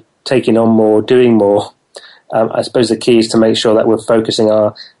by taking on more, doing more. I suppose the key is to make sure that we're focusing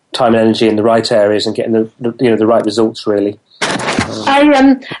our time and energy in the right areas and getting the right results, really. I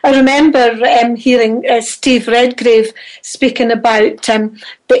remember hearing Steve Redgrave speaking about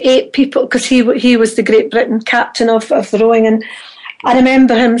the 8 people, because he was the Great Britain captain of the rowing, and I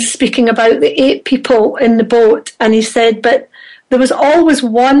remember him speaking about the 8 people in the boat, and he said, but there was always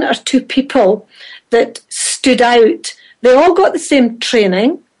 1 or 2 people that stood out. They all got the same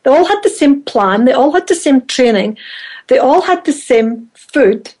training, they all had the same plan, they all had the same training, they all had the same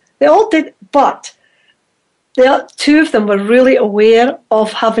food, they all did, but 2 of them were really aware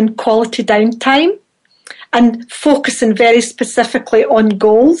of having quality downtime and focusing very specifically on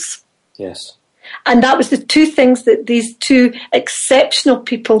goals. Yes. And that was the 2 things that these 2 exceptional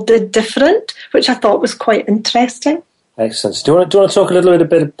people did different, which I thought was quite interesting. Excellent. Do you want to talk a little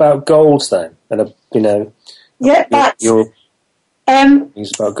bit about goals then? And your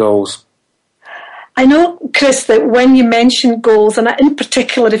things about goals. I know, Chris, that when you mention goals, and in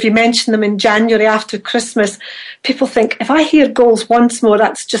particular if you mention them in January after Christmas, people think, if I hear goals once more,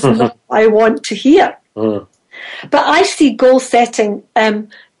 that's just not what I want to hear. But I see goal setting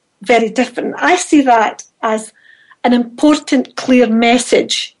very different. I see that as an important, clear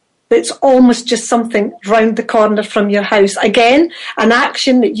message that's almost just something round the corner from your house. Again, an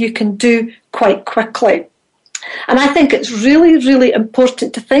action that you can do quite quickly. And I think it's really, really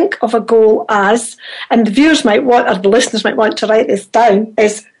important to think of a goal as, and the viewers might want, or the listeners might want to write this down,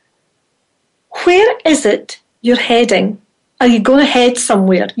 is where is it you're heading? Are you going to head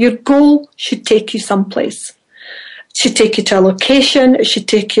somewhere? Your goal should take you someplace. It should take you to a location. It should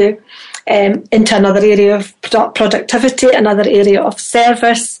take you into another area of productivity, another area of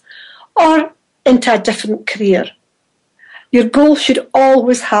service, or into a different career. Your goal should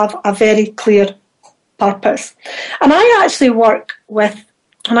always have a very clear purpose. And I actually work with,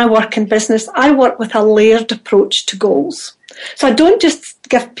 when I work in business, I work with a layered approach to goals. So I don't just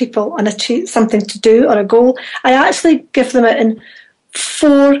give people something to do or a goal. I actually give them it in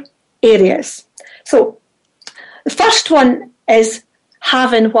 4 areas. So the first one is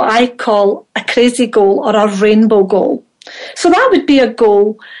having what I call a crazy goal or a rainbow goal. So that would be a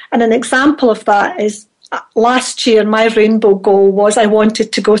goal, and an example of that is last year my rainbow goal was I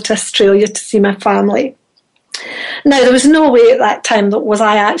wanted to go to Australia to see my family. Now, there was no way at that time that was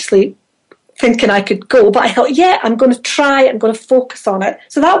I actually thinking I could go, but I thought, yeah, I'm going to try, I'm going to focus on it.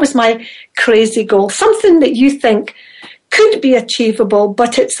 So that was my crazy goal, something that you think could be achievable,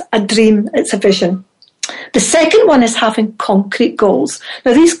 but it's a dream, it's a vision. The second one is having concrete goals.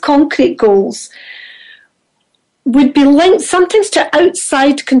 Now, these concrete goals would be linked sometimes to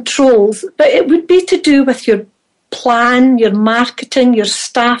outside controls, but it would be to do with your plan, your marketing, your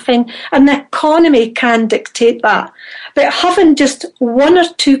staffing, and the economy can dictate that. But having just 1 or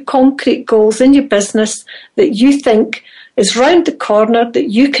 2 concrete goals in your business that you think is round the corner,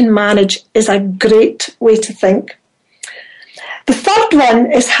 that you can manage, is a great way to think. The third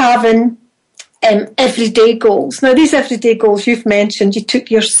one is having everyday goals. Now, these everyday goals you've mentioned, you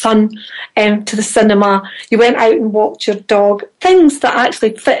took your son to the cinema, you went out and walked your dog, things that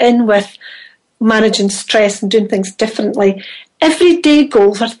actually fit in with managing stress and doing things differently. Everyday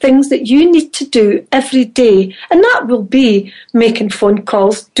goals are things that you need to do every day, and that will be making phone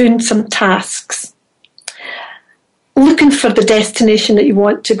calls, doing some tasks, looking for the destination that you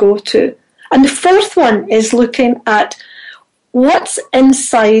want to go to. And the fourth one is looking at what's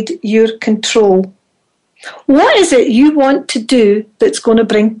inside your control. What is it you want to do that's going to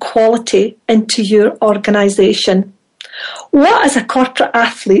bring quality into your organisation? What, as a corporate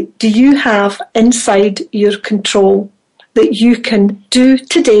athlete, do you have inside your control that you can do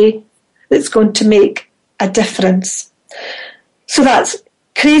today that's going to make a difference? So that's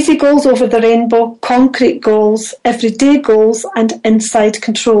crazy goals over the rainbow, concrete goals, everyday goals, and inside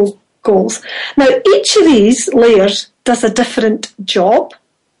control goals. Now, each of these layers does a different job,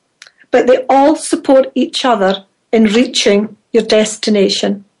 but they all support each other in reaching your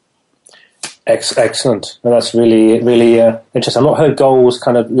destination. Excellent. Well, that's really, really interesting. I've not heard goals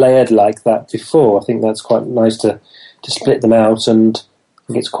kind of layered like that before. I think that's quite nice to split them out, and I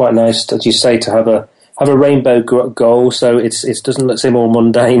think it's quite nice, as you say, to have a rainbow goal, so it doesn't seem more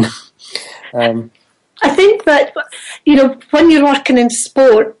mundane. I think that, when you're working in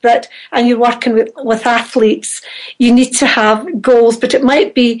sport and you're working with athletes, you need to have goals, but it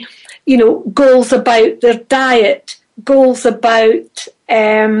might be, goals about their diet, goals about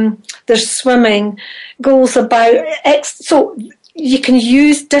their swimming, goals about so you can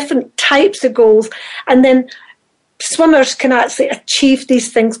use different types of goals, and then swimmers can actually achieve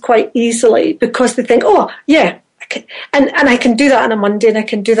these things quite easily because they think, oh yeah, and I can do that on a Monday and I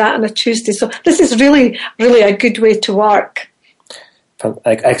can do that on a Tuesday. So this is really, really a good way to work.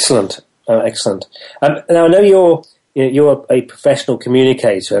 Excellent. Now I know you're a professional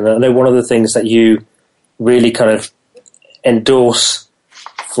communicator, and I know one of the things that you really kind of endorse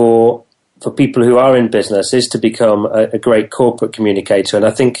for people who are in business is to become a great corporate communicator. And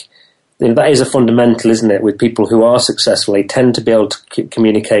I think that is a fundamental, isn't it? With people who are successful, they tend to be able to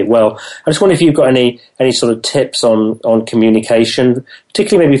communicate well. I just wonder if you've got any sort of tips on communication,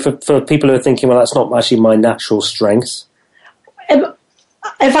 particularly maybe for people who are thinking, well, that's not actually my natural strength.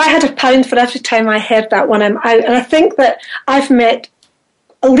 If I had £1 for every time I heard that when I'm out, and I think that I've met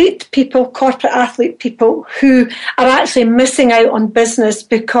elite people, corporate athlete people who are actually missing out on business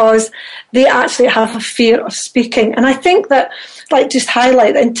because they actually have a fear of speaking. And I think that, just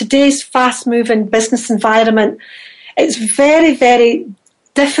highlight that in today's fast-moving business environment, it's very, very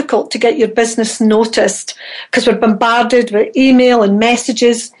difficult to get your business noticed because we're bombarded with email and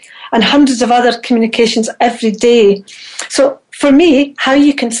messages and hundreds of other communications every day. So for me, how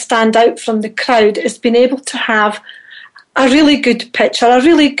you can stand out from the crowd is being able to have a really good pitch or a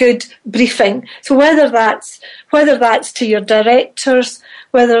really good briefing. So whether that's to your directors,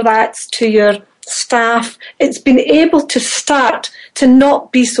 whether that's to your staff, it's been able to start to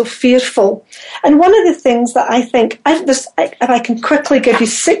not be so fearful. And one of the things that I think, if I can quickly give you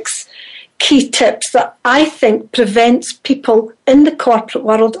 6 key tips that I think prevents people in the corporate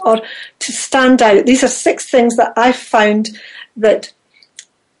world or to stand out. These are 6 things that I've found that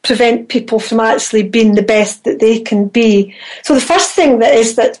prevent people from actually being the best that they can be. So the first thing that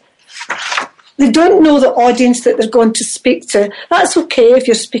is that they don't know the audience that they're going to speak to. That's okay if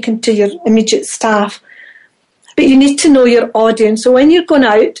you're speaking to your immediate staff, but you need to know your audience. So when you're going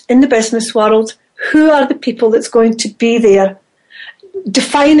out in the business world, who are the people that's going to be there?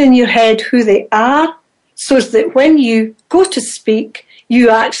 Define in your head who they are so that when you go to speak, you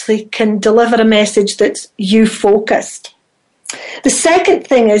actually can deliver a message that's you-focused. The second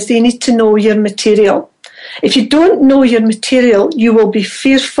thing is you need to know your material. If you don't know your material, you will be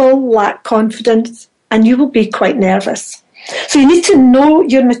fearful, lack confidence, and you will be quite nervous. So you need to know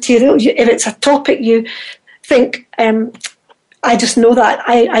your material. If it's a topic you think, I just know that,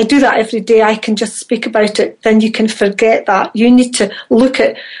 I do that every day, I can just speak about it, then you can forget that. You need to look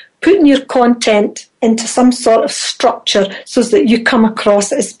at putting your content into some sort of structure so that you come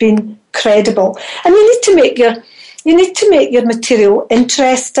across as being credible. And you need to make your material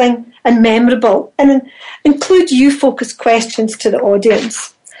interesting and memorable and include you-focused questions to the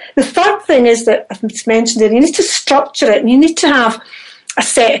audience. The third thing is that, I've mentioned it, you need to structure it and you need to have a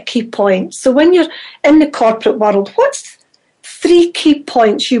set of key points. So when you're in the corporate world, what's 3 key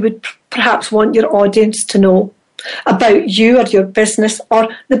points you would perhaps want your audience to know about you or your business or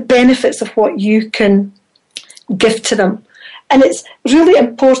the benefits of what you can give to them? And it's really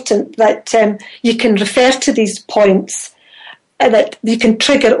important that you can refer to these points, that you can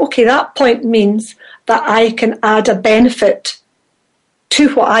trigger, okay, that point means that I can add a benefit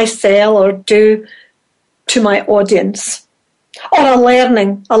to what I sell or do to my audience, or a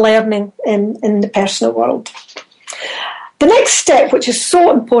learning in the personal world. The next step, which is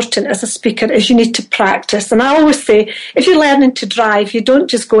so important as a speaker, is you need to practice. And I always say, if you're learning to drive, you don't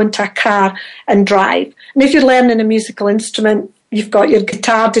just go into a car and drive. And if you're learning a musical instrument, you've got your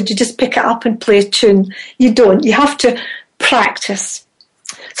guitar, did you just pick it up and play a tune? You don't. You have to practice.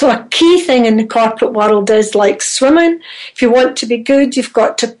 So a key thing in the corporate world is like swimming. If you want to be good, you've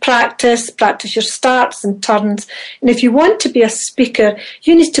got to practice your starts and turns. And if you want to be a speaker,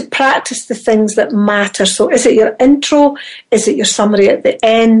 you need to practice the things that matter. So is it your intro? Is it your summary at the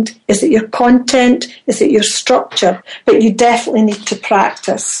end? Is it your content? Is it your structure? But you definitely need to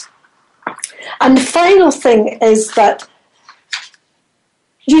practice. And the final thing is that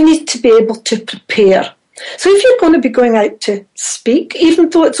you need to be able to prepare. So if you're going to be going out to speak, even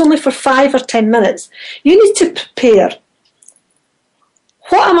though it's only for 5 or 10 minutes, you need to prepare.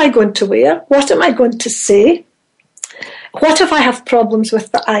 What am I going to wear? What am I going to say? What if I have problems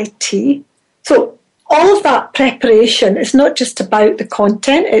with the IT? So all of that preparation is not just about the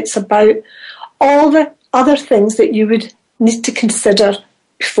content, it's about all the other things that you would need to consider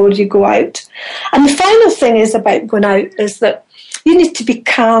before you go out. And the final thing is about going out is that you need to be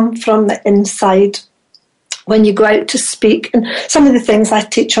calm from the inside. when you go out to speak. And some of the things I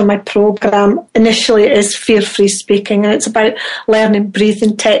teach on my program initially is fear-free speaking, and it's about learning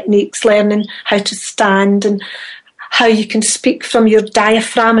breathing techniques, learning how to stand, and how you can speak from your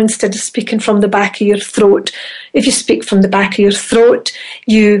diaphragm instead of speaking from the back of your throat. If you speak from the back of your throat,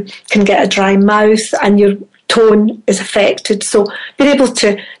 you can get a dry mouth and your tone is affected. So being able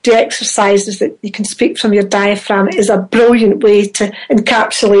to do exercises that you can speak from your diaphragm is a brilliant way to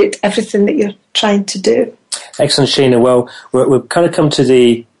encapsulate everything that you're trying to do. Excellent, Sheena. Well, we've kind of come to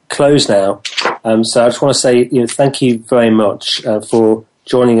the close now. So I just want to say, thank you very much for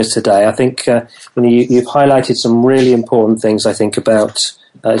joining us today. I think you've highlighted some really important things, I think, about,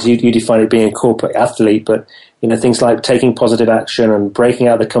 as you define it, being a corporate athlete, but things like taking positive action and breaking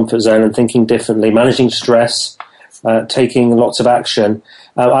out the comfort zone and thinking differently, managing stress, taking lots of action.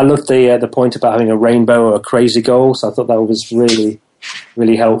 I loved the point about having a rainbow or a crazy goal, so I thought that was really,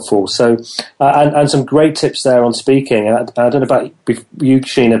 really helpful. So, and some great tips there on speaking. I don't know about you,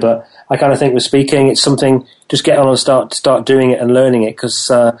 Sheena, but I kind of think with speaking, it's something, just get on and start doing it and learning it, because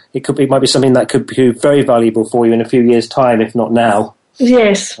it might be something that could be very valuable for you in a few years' time, if not now.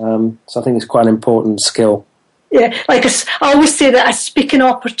 Yes. So I think it's quite an important skill. Yeah, I always say that a speaking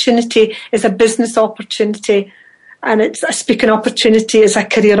opportunity is a business opportunity, and a speaking opportunity is a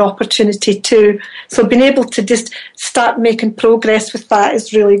career opportunity too. So being able to just start making progress with that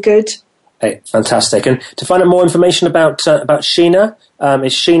is really good. Hey, fantastic. And to find out more information about Sheena,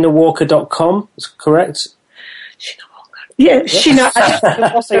 is SheenaWalker.com, is correct? Yeah, Sheena.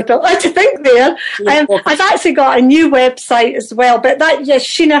 I to think there. I've actually got a new website as well, but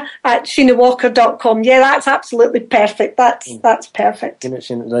Sheena at SheenaWalker.com. Yeah, that's absolutely perfect. That's perfect. I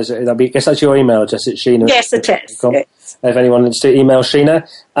guess that's your email address. It's Sheena. Yes, it is. Yes. If anyone wants to email Sheena.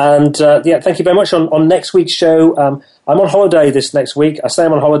 And thank you very much. On next week's show, I'm on holiday this next week. I say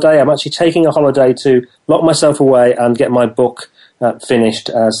I'm on holiday. I'm actually taking a holiday to lock myself away and get my book finished,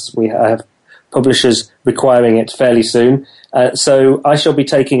 as we have publishers requiring it fairly soon. So I shall be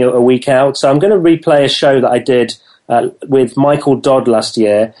taking a week out. So I'm going to replay a show that I did with Michael Dodd last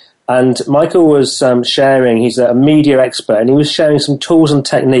year. And Michael was sharing, he's a media expert, and he was sharing some tools and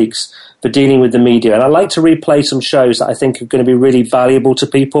techniques for dealing with the media. And I like to replay some shows that I think are going to be really valuable to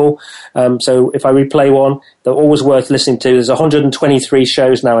people. So if I replay one, they're always worth listening to. There's 123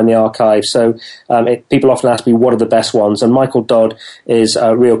 shows now in the archive. So people often ask me, what are the best ones? And Michael Dodd is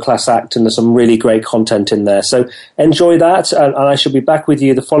a real class act, and there's some really great content in there. So enjoy that. And I shall be back with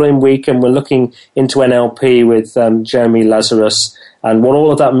you the following week. And we're looking into NLP with Jeremy Lazarus, and what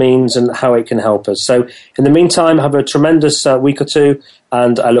all of that means and how it can help us. So in the meantime, have a tremendous week or two,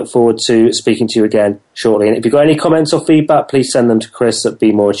 and I look forward to speaking to you again shortly. And if you've got any comments or feedback, please send them to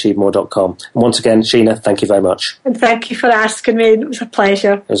chris@bemoreachievemore.com. And once again, Sheena, thank you very much. And thank you for asking me. It was a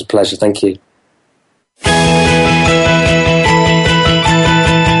pleasure. It was a pleasure. Thank you.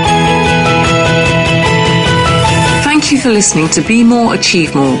 Thank you for listening to Be More,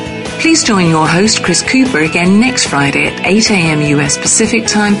 Achieve More. Please join your host, Chris Cooper, again next Friday at 8 a.m. US Pacific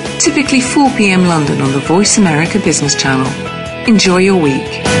Time, typically 4 p.m. London on the Voice America Business Channel. Enjoy your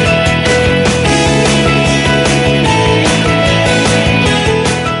week.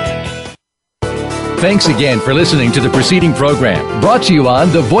 Thanks again for listening to the preceding program, brought to you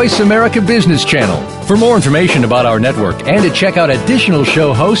on the Voice America Business Channel. For more information about our network and to check out additional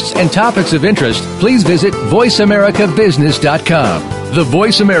show hosts and topics of interest, please visit voiceamericabusiness.com. The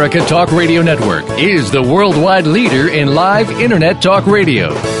Voice America Talk Radio Network is the worldwide leader in live Internet talk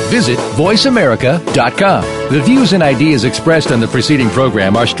radio. Visit voiceamerica.com. The views and ideas expressed on the preceding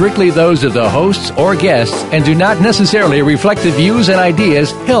program are strictly those of the hosts or guests and do not necessarily reflect the views and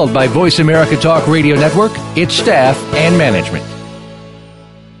ideas held by Voice America Talk Radio Network, its staff, and management.